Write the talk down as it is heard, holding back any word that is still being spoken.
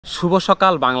শুভ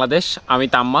সকাল বাংলাদেশ। আমি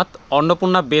তাম্মাত।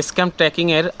 Annapurna base camp trekking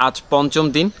এর আজ পঞ্চম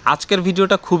দিন। আজকের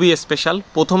ভিডিওটা খুবই স্পেশাল।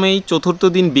 প্রথমেই চতুর্থ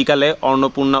দিন বিকালে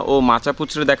অন্নপূর্ণা ও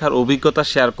মাচাপুচড়ে দেখার অভিজ্ঞতা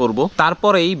শেয়ার করব।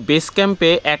 তারপরেই বেস ক্যাম্পে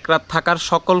এক রাত থাকার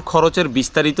সকল খরচের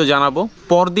বিস্তারিত জানাবো।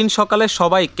 পরদিন সকালে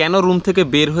সবাই কেন রুম থেকে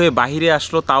বের হয়ে বাহিরে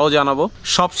আসলো তাও জানাবো।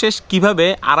 সবশেষ কিভাবে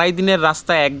আড়াই দিনের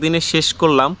রাস্তা একদিনে শেষ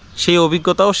করলাম সেই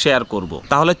অভিজ্ঞতাও শেয়ার করব।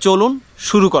 তাহলে চলুন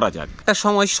শুরু করা যাক। একটা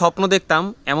সময় স্বপ্ন দেখতাম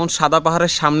এমন সাদা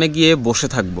পাহাড়ের সামনে গিয়ে বসে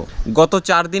থাকব। গত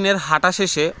 4 দিনের হাঁটা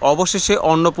শেষে অবশেষে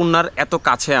অন্নপূর্ণার এত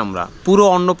কাছে আমরা। পুরো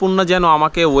অন্নপূর্ণা যেন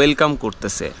আমাকে ওয়েলকাম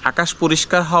করতেছে। আকাশ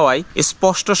পরিষ্কার হওয়ায়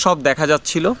স্পষ্ট সব দেখা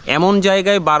যাচ্ছিল। এমন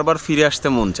জায়গায় বারবার ফিরে আসতে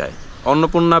মন চায়।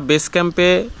 অন্নপূর্ণা বেস ক্যাম্পে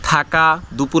থাকা,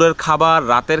 দুপুরের খাবার,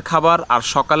 রাতের খাবার আর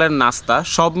সকালের নাস্তা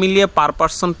সব মিলিয়ে পার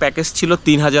পার্সন প্যাকেজ ছিল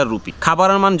 3000 রুপি।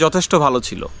 খাবারের মান যথেষ্ট ভালো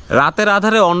ছিল। রাতের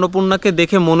আধারে অন্নপূর্ণাকে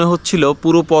দেখে মনে হচ্ছিল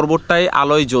পুরো পর্বতটাই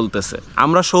আলোয় জ্বলতেছে।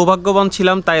 আমরা সৌভাগ্যবান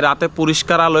ছিলাম, তাই রাতে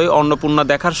পরিষ্কার আলোয় অন্নপূর্ণা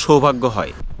দেখার সৌভাগ্য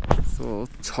হয়। তো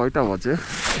 6টা বাজে,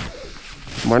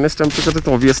 মাইনাস টেম্পারেচারে তো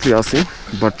অবভিয়াসলি আসি,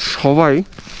 বাট সবাই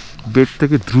বেড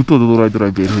থেকে দ্রুত দৌড়ায়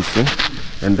বের হয়েছে।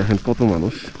 অ্যান্ড দেখেন কত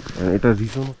মানুষ। এটার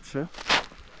রিজন হচ্ছে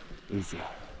এই যে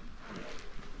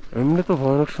এমনি তো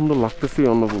ভয়ানক সুন্দর লাগতেছে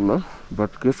অন্নপূর্ণা,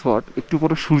 বাট গেস হোয়াট, একটু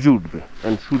পরে সূর্য উঠবে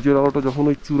অ্যান্ড সূর্যের আলোটা যখন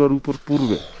ওই চূড়ার উপর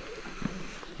পড়বে,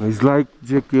 ইটস লাইক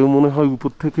যে কেউ মনে হয়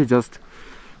উপর থেকে জাস্ট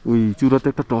ওই চূড়াতে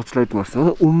একটা টর্চ লাইট মারছে,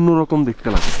 মানে অন্যরকম দেখতে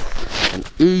লাগে।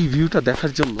 এই ভিউটা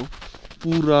দেখার জন্য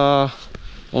পুরা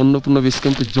অন্নপূর্ণা বেস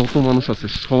ক্যাম্পে যত মানুষ আছে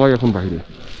সবাই এখন বাইরে।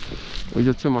 ওই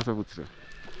যাচ্ছে মাচাপুচড়ে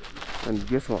অ্যান্ড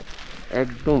গেস হোয়াট,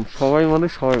 একদম সবাই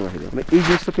বাইরে, মানে এই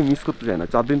জিনিসটাকে মিস করতে চায় না।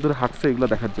 4 দিন ধরে হাঁটছে এগুলো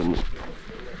দেখার জন্য।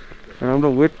 আমরা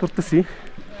ওয়েট করতেছি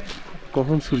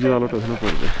কখন সূর্যের আলোটা ওখানে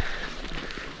পড়বে।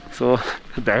 সো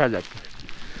দেখা যাক।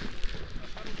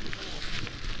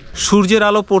 সূর্যের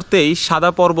আলো পড়তেই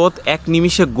সাদা পর্বত এক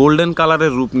নিমিষে গোল্ডেন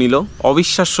কালারের রূপ নিল।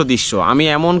 অবিশ্বাস্য দৃশ্য। আমি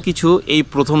এমন কিছু এই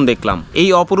প্রথম দেখলাম। এই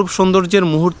অপরূপ সৌন্দর্যের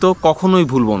মুহূর্ত কখনোই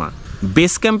ভুলবো না।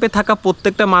 বেস ক্যাম্পে থাকা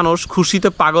প্রত্যেকটা মানুষ খুশিতে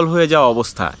পাগল হয়ে যাওয়া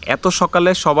অবস্থা। এত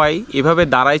সকালে সবাই এভাবে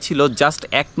দাঁড়ায় ছিল, জাস্ট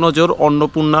এক নজর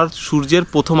অন্নপূর্ণার সূর্যের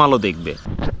প্রথম আলো দেখবে।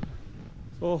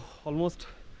 ও অলমোস্ট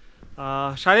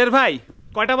শাহের ভাই,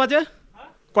 কয়টা বাজে?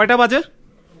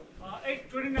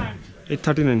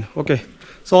 8:39। ওকে,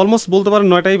 সো অলমোস্ট বলতে পারেন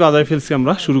 9টাই বাজায় ফেলছি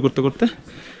আমরা শুরু করতে করতে।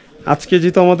 আজকে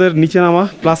যেহেতু আমাদের নিচে নামা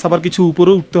প্লাস আবার কিছু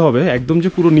উপরেও উঠতে হবে, একদম যে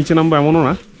পুরো নিচে নামবো এমনও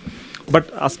না, বাট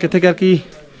আজকে থেকে আর কি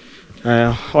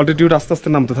অল্টিটিউড আস্তে আস্তে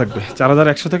নামতে থাকবে।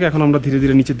 4100 থেকে এখন আমরা ধীরে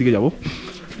ধীরে নিচের দিকে যাব।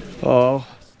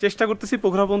 চেষ্টা করতেছি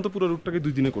পোখরা পর্যন্ত পুরো রুটটাকে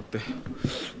 2 দিনে করতে।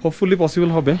 হোপফুলি পসিবল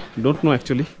হবে, ডোন্ট নো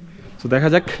অ্যাকচুয়ালি। তো দেখা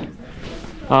যাক।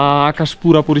 আকাশ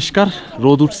পুরা পরিষ্কার,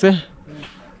 রোদ উঠছে,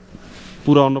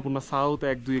 পুরো অন্নপূর্ণা সাউথ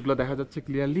 1, 2 এগুলো দেখা যাচ্ছে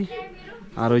ক্লিয়ারলি।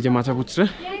 আর ওই যে মাচাপুচড়ে।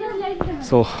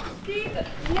 সো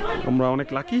আমরা অনেক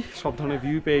লাকি, সব ধরনের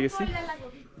ভিউ পেয়ে গেছি।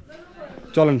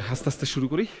 চলেন আস্তে আস্তে শুরু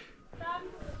করি,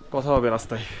 কথা হবে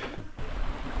রাস্তায়।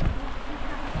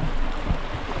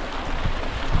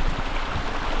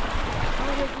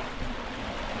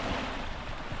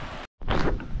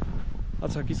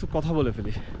 আচ্ছা, কিছু কথা বলে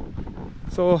ফেলি।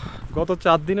 সো গত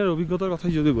 4 দিনের অভিজ্ঞতার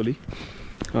কথাই যদি বলি,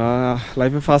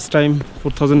 লাইফে ফার্স্ট টাইম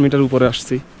 4000 মিটার উপরে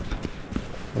আসছি।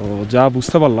 তো যা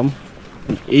বুঝতে পারলাম,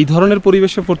 এই ধরনের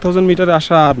পরিবেশে 4000 মিটারে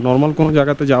আসা আর নর্মাল কোনো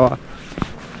জায়গাতে যাওয়া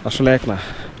আসলে এক না।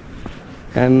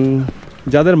 অ্যান্ড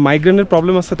যাদের মাইগ্রেনের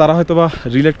প্রবলেম আছে তারা হয়তো বা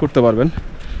রিলেট করতে পারবেন।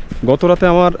 গত রাতে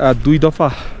আমার 2 দফা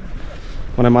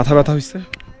মানে মাথা ব্যথা হয়েছে,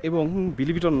 এবং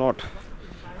বিলিভ ইট অর নট,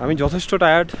 আমি যথেষ্ট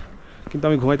টায়ার্ড, কিন্তু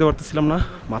আমি ঘুমাইতে পারতেছিলাম না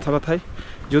মাথা ব্যথায়।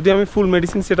 যদি আমি ফুল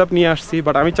মেডিসিন সেট আপ নিয়ে আসছি,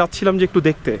 বাট আমি চাচ্ছিলাম যে একটু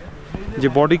দেখতে যে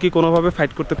বডি কি কোনোভাবে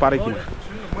ফাইট করতে পারে কিনা,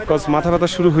 বিকজ মাথা ব্যথা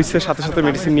শুরু হয়েছে, সাথে সাথে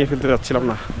মেডিসিন নিয়ে ফেলতে যাচ্ছিলাম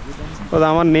না। বিকজ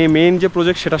আমার মেইন যে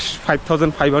প্রজেক্ট সেটা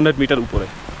 5500 মিটার উপরে,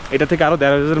 এটা থেকে আরও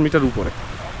 1500 মিটার উপরে।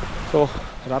 তো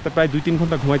রাতে প্রায় 2-3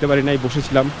 ঘন্টা ঘুমাইতে পারি নাই,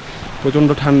 বসেছিলাম, প্রচণ্ড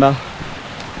ঠান্ডা।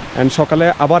 অ্যান্ড সকালে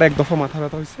আবার 1 দফা মাথা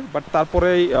ব্যথা হয়েছে, বাট তারপরে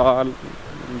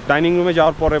ডাইনিং রুমে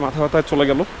যাওয়ার পরে মাথা ব্যথা চলে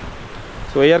গেল।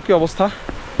 তো এই আর কি অবস্থা।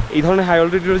 এই ধরনের হাই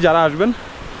অল্টিটিউডে যারা আসবেন,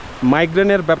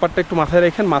 মাইগ্রেনের ব্যাপারটা একটু মাথায়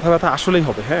রেখেন। মাথা ব্যথা আসলেই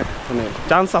হবে, হ্যাঁ, মানে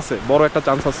চান্স আছে, বড় একটা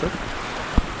চান্স আছে।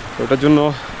 তো ওটার জন্য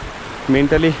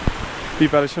মেন্টালি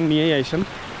প্রিপারেশন নিয়েই আইসেন,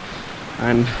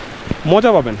 অ্যান্ড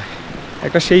মজা পাবেন।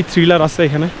 একটা সেই থ্রিলার আছে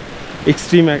এখানে,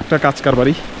 এক্সট্রিম একটা কাজ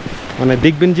কারবারি। মানে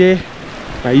দেখবেন যে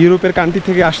ইউরোপের কান্ট্রি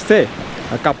থেকে আসছে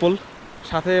কাপল,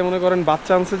 সাথে মনে করেন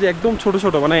বাচ্চা আনছে যে একদম ছোট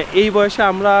ছোট, মানে এই বয়সে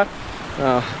আমরা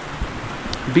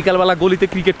বিকালবেলা গলিতে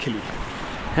ক্রিকেট খেলি,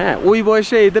 হ্যাঁ, ওই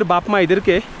বয়সে এদের বাপ মা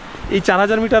এদেরকে এই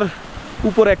 4000 মিটার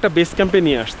উপরে একটা বেস ক্যাম্পে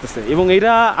নিয়ে আসতেছে, এবং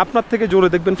এরা আপনার থেকে জোরে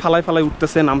দেখবেন ফালায় ফালায়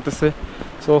উঠতেছে, নামতেছে।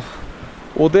 সো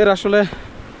ওদের আসলে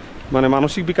মানে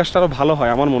মানসিক বিকাশটা আরও ভালো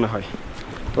হয় আমার মনে হয়।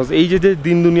 তো এই যে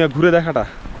দিন দুনিয়া ঘুরে দেখাটা,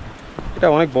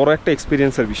 এটা অনেক বড় একটা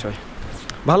এক্সপিরিয়েন্সের বিষয়।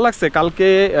 ভালো লাগছে কালকে,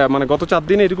 মানে গত 4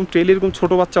 দিনে এরকম ট্রেলে এরকম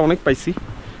ছোটো বাচ্চা অনেক পাইছি,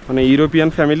 মানে ইউরোপিয়ান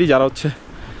ফ্যামিলি যারা হচ্ছে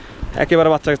একেবারে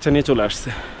বাচ্চা কাচ্চা নিয়ে চলে আসছে।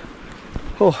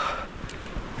 ও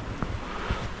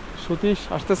সতীশ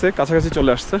আসতেছে, কাছাকাছি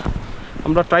চলে আসছে।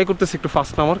 আমরা ট্রাই করতেছি একটু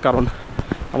ফাস্ট নামার, কারণ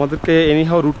আমাদেরকে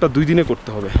এনিহাও রুটটা 2 দিনে করতে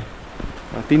হবে।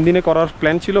 3 দিনে করার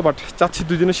প্ল্যান ছিল, বাট চাচ্ছি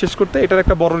 2 দিনে শেষ করতে। এটার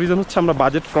একটা বড় রিজন হচ্ছে আমরা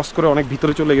বাজেট ক্রস করে অনেক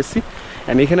ভিতরে চলে গেছি,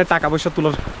 অ্যান্ড এখানে টাকা পয়সা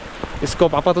তোলার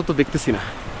স্কোপ আপাতত দেখতেছি না।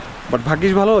 বাট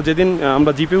ভাগ্যিস ভালো, যেদিন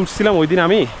আমরা জিপে উঠছিলাম ওই দিন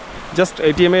আমি জাস্ট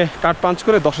এটিএমে কার্ড পাঞ্চ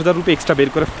করে 10,000 রুপি এক্সট্রা বের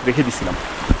করে রেখে দিছিলাম,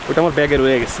 ওইটা আমার ব্যাগে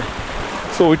রয়ে গেছে।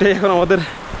 সো ওইটাই এখন আমাদের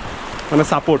মানে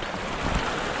সাপোর্ট।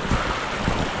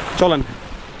 চলেন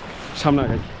সামনে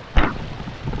আগাই।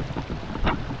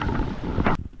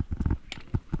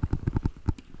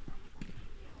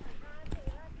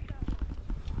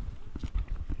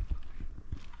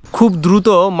 খুব দ্রুত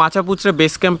মাচাপুচরা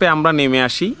বেস ক্যাম্পে আমরা নেমে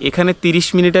আসি। এখানে 30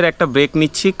 মিনিটের একটা ব্রেক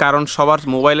নিচ্ছি, কারণ সবার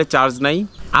মোবাইলে চার্জ নাই।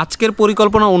 আজকের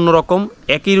পরিকল্পনা অন্যরকম,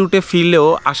 একই রুটে ফিরলেও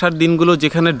আসার দিনগুলো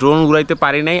যেখানে ড্রোন উড়াইতে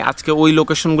পারি নাই, আজকে ওই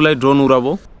লোকেশনগুলোয় ড্রোন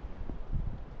উড়াবো।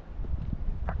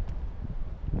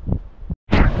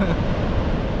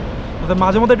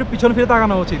 মাঝে মধ্যে একটু পিছন ফিরে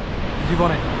তাকানো উচিত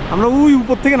জীবনে। আমরা ওই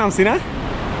উপর থেকে নামছি না,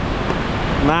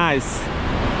 নাইস।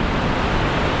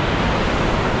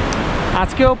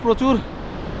 আজকেও প্রচুর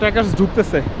ট্রেকার্স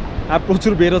ঢুকতেছে আর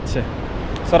প্রচুর বের হচ্ছে।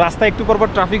 সো রাস্তায় একটু পর পর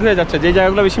ট্রাফিক হয়ে যাচ্ছে, যে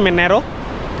জায়গাগুলো বেশি ন্যারো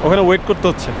ওখানে ওয়েট করতে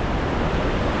হচ্ছে।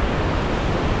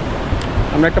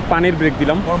 আমরা একটা পানির ব্রেক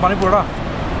দিলাম। পানি পুরোটা?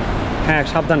 হ্যাঁ,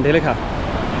 সাবধান, ঢেলে খা,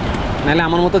 নাহলে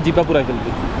আমার মতো জিপা পুরাই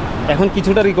ফেলবি। এখন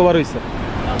কিছুটা রিকভার হয়েছে।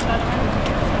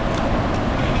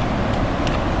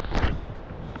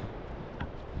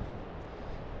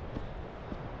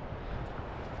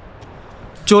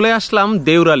 চলে আসলাম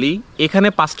দেউরালি। এখানে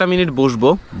 5টা মিনিট বসবো।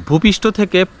 ভূপৃষ্ঠ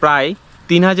থেকে প্রায়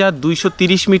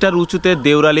 3230 মিটার উঁচুতে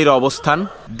দেউরালির অবস্থান।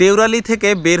 দেউরালি থেকে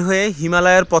বের হয়ে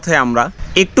হিমালয়ের পথে আমরা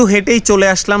একটু হেঁটেই চলে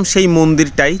আসলাম সেই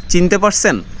মন্দিরটাই। চিনতে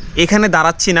পারছেন? এখানে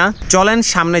দাঁড়াচ্ছি না, চলেন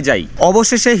সামনে যাই।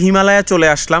 অবশেষে হিমালয়ে চলে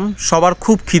আসলাম। সবার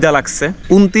খুব খিদা লাগছে।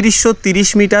 2930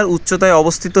 মিটার উচ্চতায়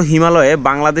অবস্থিত হিমালয়ে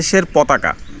বাংলাদেশের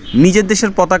পতাকা, নিজের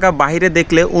দেশের পতাকা বাহিরে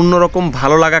দেখলে অন্যরকম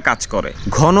ভালো লাগা কাজ করে।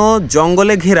 ঘন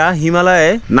জঙ্গলে ঘেরা হিমালয়ে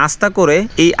নাস্তা করে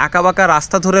এই আঁকাবাঁকা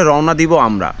রাস্তা ধরে রওনা দিব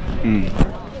আমরা।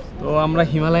 তো আমরা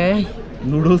হিমালয়ে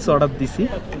নুডলস অর্ডার দিছি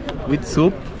with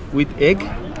soup with egg,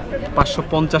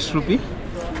 550 rupee.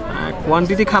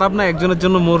 Quantity খারাপ না, একজনের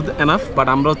জন্য মোর এনাফ, বাট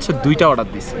আমরা হচ্ছে 2টা অর্ডার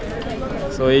দিছি।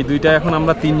 সো এই 2টা এখন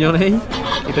আমরা 3 জনেই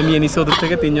এটা নিয়ে নিছি ওদের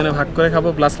থেকে, 3 জনে ভাগ করে খাবো।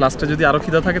 প্লাস লাস্টে যদি আরও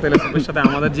খিদা থাকে তাহলে স্যুপের সাথে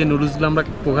আমাদের যে নুডলসগুলো আমরা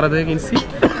পোখরা থেকে কিনছি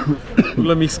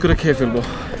ওগুলো মিক্স করে খেয়ে ফেলবো।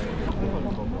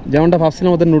 যেমনটা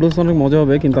ভাবছিলাম ওদের নুডলস অনেক মজা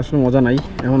হবে, কিন্তু আসলে মজা নাই।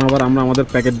 এখন আবার আমরা আমাদের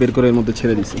প্যাকেট বের করে এর মধ্যে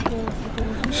ছেড়ে দিছি।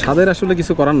 স্বাদের আসলে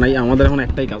কিছু করার নাই, আমাদের এখন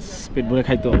একটাই কাজ, পেট ভরে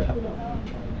খাইতে হবে।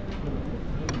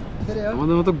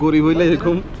 আমাদের মতো গরিব হইলে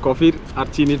এরকম কফির আর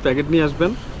চিনির প্যাকেট নিয়ে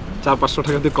আসবেন, 400-500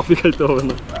 টাকা দিয়ে কফি খাইতে হবে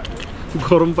না।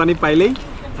 গরম পানি পাইলেই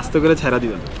আস্তে করে ছেড়া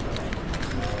দিবেন।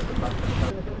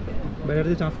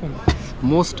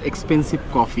 Most expensive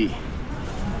coffee.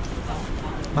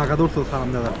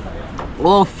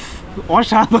 ওফ,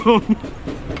 অসাধারণ।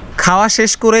 খাওয়া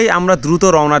শেষ করেই আমরা দ্রুত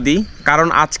রওনা দিই, কারণ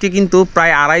আজকে কিন্তু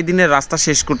প্রায় 2.5 দিনের রাস্তা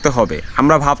শেষ করতে হবে।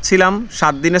 আমরা ভাবছিলাম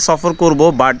 7 দিনে সফর করব,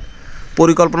 বাট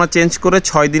পরিকল্পনা চেঞ্জ করে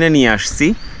 6 দিনে নিয়ে আসছি।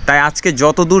 তাই আজকে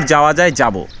যত দূর যাওয়া যায়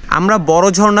যাব। আমরা বড়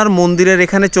ঝর্ণার মন্দিরের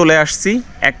এখানে চলে আসছি।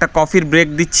 একটা কফির ব্রেক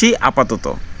দিচ্ছি আপাতত।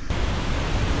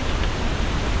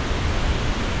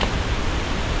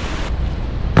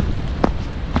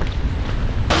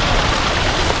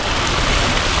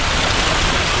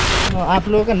 आप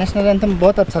लोगों का नेशनल एंथम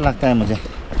बहुत अच्छा लगता है मुझे।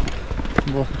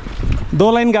 वो 2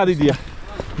 लाइन गा दीजिए।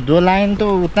 2 लाइन तो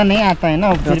उतना नहीं आता है ना,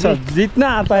 फिर अच्छा, भी जितना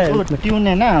आता है वो ट्यून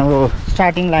है ना, वो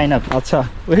स्टार्टिंग लाइन अप। अच्छा,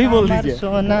 वही बोल दीजिए।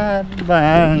 सोनार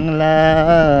बांग्ला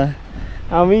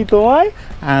আমি তোমায়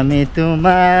আমি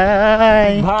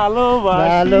তোমায়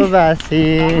ভালোবাসি,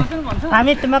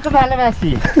 আমি তোমাকে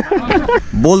ভালোবাসি।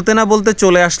 বলতে না বলতে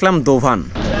চলে আসলাম দোভান।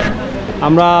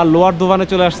 আমরা লোয়ার দোবানে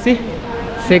চলে আসছি।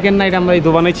 সেকেন্ড নাইট আমরা এই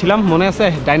দোবানে ছিলাম, মনে আছে?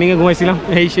 ডাইনিংয়ে ঘুমাইছিলাম,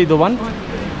 এই সেই দোবান।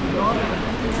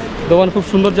 দোবান খুব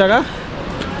সুন্দর জায়গা।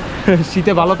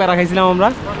 শীতে ভালো প্যারা খাইছিলাম আমরা।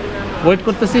 ওয়েট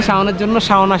করতেছি শাওনের জন্য।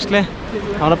 শাওন আসলে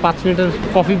আমরা 5 মিনিটের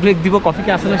কফি ব্রেক দিব। কফি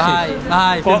কি আছে না?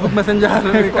 ফেসবুক মেসেঞ্জার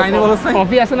কাইনে বলছে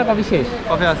কফি আছে না? কফি শেষ?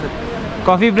 কফি আছে।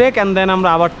 কফি ব্রেক অ্যান্ড দেন আমরা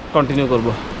আবার কন্টিনিউ করব।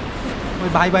 ওই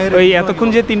ভাই ভাইয়ের ওই এতক্ষণ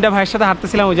যে 3টা ভাইয়ের সাথে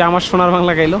হাঁটতেছিলাম, ওই যে আমার সোনার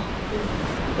বাংলা গাইলো,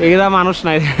 এরা মানুষ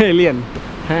নাই, এলিয়েন।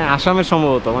 হ্যাঁ, আসামের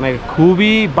সম্ভবত, মানে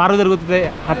খুবই বারুদের গতিতে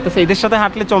হাঁটতেছে। এদের সাথে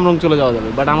হাঁটলে চমরং চলে যাওয়া যাবে,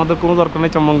 বাট আমাদের কোনো দরকার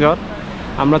নেই চমরং যাওয়ার।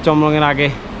 আমরা চমরংয়ের আগে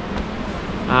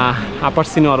আপার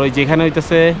সিনোয়ার, ওই যেখানে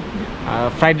হইতেছে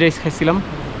ফ্রাইড রাইস খাইছিলাম,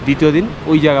 দ্বিতীয় দিন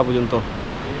ওই জায়গা পর্যন্ত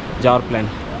যাওয়ার প্ল্যান।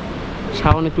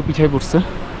 শাওন একটু পিছিয়ে পড়ছে,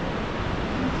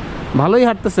 ভালোই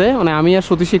হাঁটতেছে, মানে আমি আর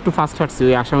সতীশ একটু ফাস্ট হাঁটছি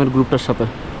ওই আসামের গ্রুপটার সাথে।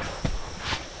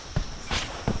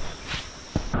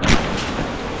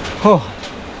 হো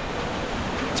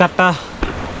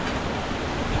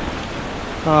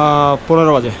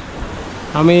 4:15 বাজে।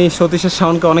 আমি সতীশের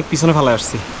শাওনকে অনেক পিছনে ফেলে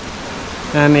আসছি।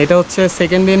 অ্যান্ড এটা হচ্ছে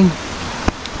সেকেন্ড দিন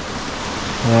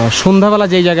সন্ধ্যাবেলা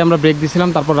যেই জায়গায় আমরা ব্রেক দিয়েছিলাম,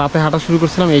 তারপর রাতে হাঁটা শুরু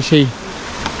করছিলাম এই সেই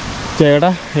জায়গাটা।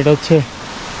 এটা হচ্ছে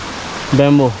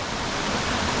ব্যাম্বো।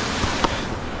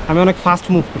 আমি অনেক ফাস্ট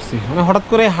মুভ করছি, মানে হঠাৎ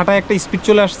করে হাঁটায় একটা স্পিড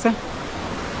চলে আসছে,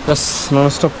 জাস্ট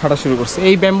ননস্টপ হাঁটা শুরু করছে।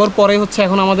 এই ব্যাম্বোর পরে হচ্ছে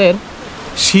এখন আমাদের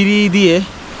সিঁড়ি দিয়ে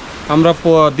আমরা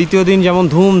দ্বিতীয় দিন যেমন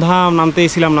ধুমধাম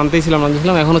নামতেইছিলাম,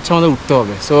 এখন হচ্ছে আমাদের উঠতে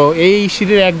হবে। সো এই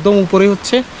সিঁড়ির একদম উপরে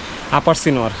হচ্ছে আপার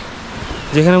সিনোয়ার,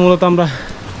 যেখানে মূলত আমরা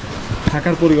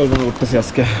থাকার পরিকল্পনা করতেছি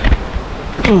আজকে।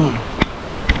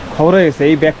 খবর হয়ে গেছে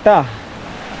এই ব্যাগটা,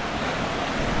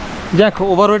 যাক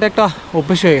ওভারওয়েট একটা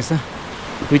অভ্যেস হয়ে গেছে,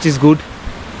 which is good.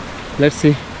 Let's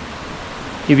see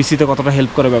ইবিসিতে কতটা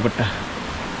হেল্প করে ব্যাপারটা।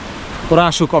 ওরা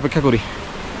আসুক, অপেক্ষা করি।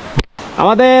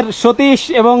 আমাদের সতীশ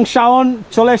এবং শাওন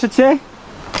চলে এসেছে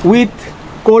with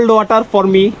cold water for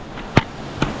me.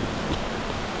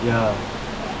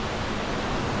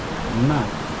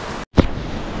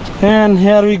 And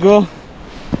here we go,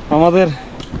 আমাদের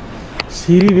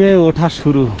সিঁড়ি বেয়ে ওঠা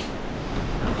শুরু।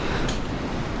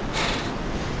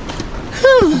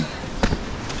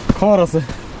 খবর আছে।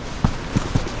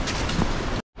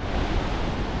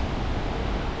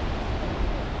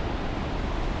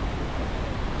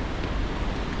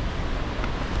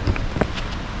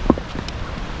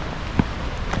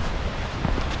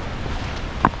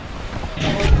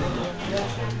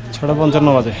 ছটা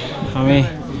 55 বাজে। আমি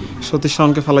সতীশ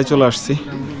শাওনকে ফেলাই চলে আসছি,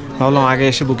 ভাবলাম আগে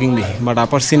এসে বুকিং দিই, বাট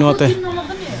আপার সিনেমাতে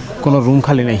কোনো রুম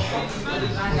খালি নেই।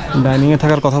 ডাইনিংয়ে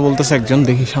থাকার কথা বলতেছে একজন,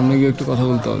 দেখি সামনে গিয়ে একটু কথা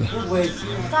বলতে হবে।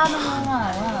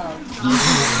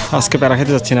 আজকে প্যারা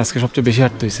খেতে যাচ্ছি না, আজকে সবচেয়ে বেশি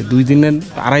হাঁটতে হয়েছে।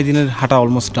 2-2.5 দিনের হাঁটা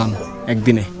অলমোস্ট ডান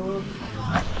একদিনে।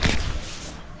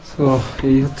 তো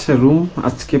এই হচ্ছে রুম।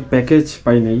 আজকে প্যাকেজ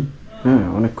পাই নাই, হ্যাঁ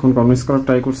অনেকক্ষণ কনভিন্স করার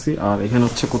ট্রাই করছি, আর এখানে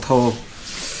হচ্ছে কোথাও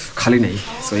খালি নেই।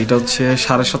 সো এটা হচ্ছে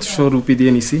 750 রুপি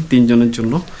দিয়ে নিছি 3 জনের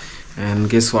জন্য। অ্যান্ড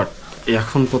গেস হোয়াট,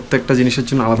 এখন প্রত্যেকটা জিনিসের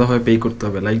জন্য আলাদাভাবে পে করতে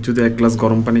হবে। লাইক যদি 1 গ্লাস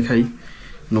গরম পানি খাই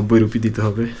 90 রুপি দিতে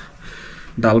হবে।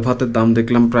 ডাল ভাতের দাম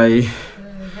দেখলাম প্রায়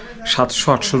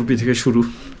 700-800 রুপি থেকে শুরু।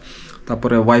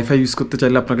 তারপরে ওয়াইফাই ইউজ করতে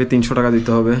চাইলে আপনাকে 300 টাকা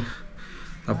দিতে হবে।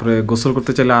 তারপরে গোসল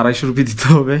করতে চাইলে 250 রুপি দিতে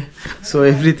হবে। সো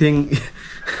এভরিথিং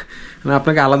মানে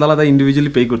আপনাকে আলাদা আলাদা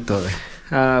ইন্ডিভিজুয়ালি পে করতে হবে,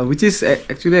 হুইচ ইজ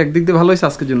অ্যাকচুয়ালি একদিক দিয়ে ভালো হয়েছে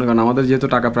আজকের জন্য, কারণ আমাদের যেহেতু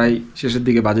টাকা প্রায় শেষের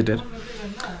দিকে বাজেটের,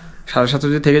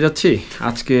 750 থেকে যাচ্ছি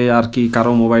আজকে। আর কি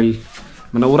কারো মোবাইল,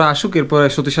 মানে ওরা আসুক, এরপরে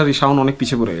সতীশ আর শাওন অনেক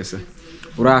পিছিয়ে পড়ে গেছে।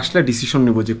 ওরা আসলে ডিসিশন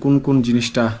নেব যে কোন কোন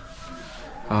জিনিসটা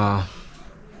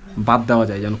বাদ দেওয়া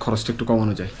যায় যেন খরচটা একটু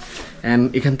কমানো যায়। অ্যান্ড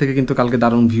এখান থেকে কিন্তু কালকে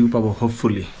দারুণ ভিউ পাবো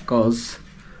হোপফুলি, কজ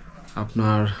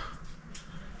আপনার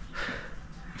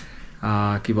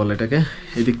কি বলে এটাকে,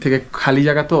 এদিক থেকে খালি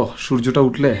জায়গা তো, সূর্যটা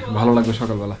উঠলে ভালো লাগবে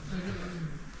সকালবেলা,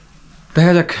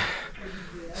 দেখা যাক।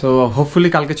 সো হোপফুলি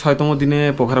কালকে 6তম দিনে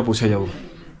পোখরা পৌঁছে যাব।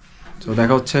 তো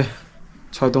দেখা হচ্ছে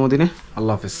 6তম দিনে।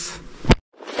 আল্লাহ হাফেজ।